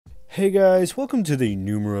Hey guys, welcome to the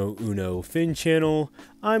Numero Uno Fin channel.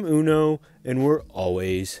 I'm Uno, and we're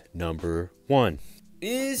always number one.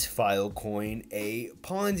 Is Filecoin a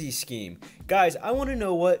Ponzi scheme? Guys, I want to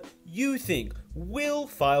know what you think. Will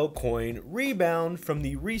Filecoin rebound from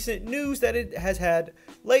the recent news that it has had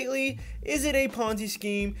lately? Is it a Ponzi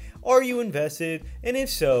scheme? Are you invested? And if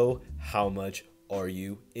so, how much are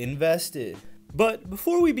you invested? But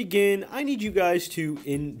before we begin, I need you guys to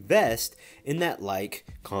invest in that like,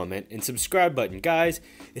 comment, and subscribe button. Guys,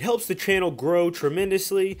 it helps the channel grow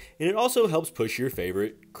tremendously, and it also helps push your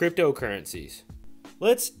favorite cryptocurrencies.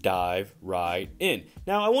 Let's dive right in.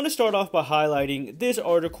 Now, I want to start off by highlighting this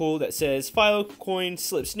article that says Filecoin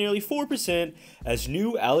slips nearly 4% as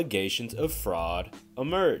new allegations of fraud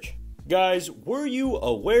emerge. Guys, were you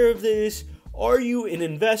aware of this? Are you an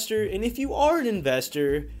investor? And if you are an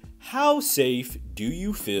investor, how safe do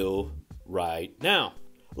you feel right now?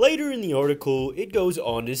 Later in the article, it goes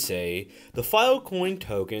on to say the Filecoin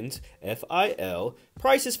tokens, FIL,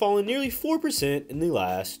 price has fallen nearly 4% in the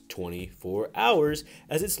last 24 hours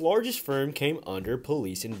as its largest firm came under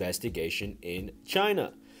police investigation in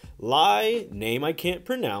China. Lai, name I can't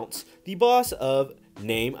pronounce, the boss of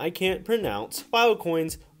name I can't pronounce,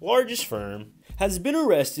 Filecoin's largest firm, has been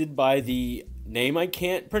arrested by the name I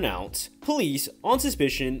can't pronounce police on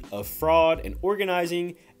suspicion of fraud and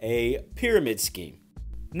organizing a pyramid scheme.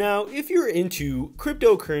 Now, if you're into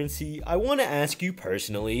cryptocurrency, I want to ask you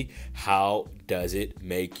personally, how does it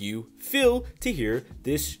make you feel to hear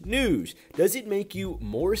this news? Does it make you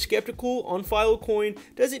more skeptical on Filecoin?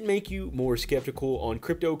 Does it make you more skeptical on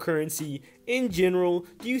cryptocurrency in general?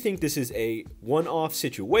 Do you think this is a one-off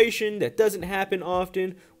situation that doesn't happen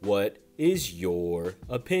often? What is your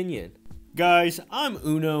opinion? Guys, I'm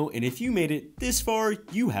Uno, and if you made it this far,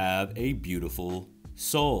 you have a beautiful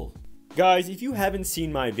soul. Guys, if you haven't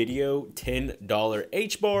seen my video, $10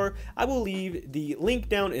 H-bar, I will leave the link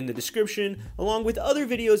down in the description, along with other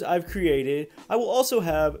videos I've created. I will also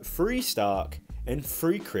have free stock and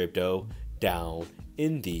free crypto down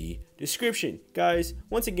in the description. Guys,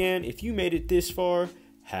 once again, if you made it this far,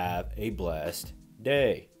 have a blessed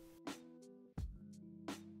day.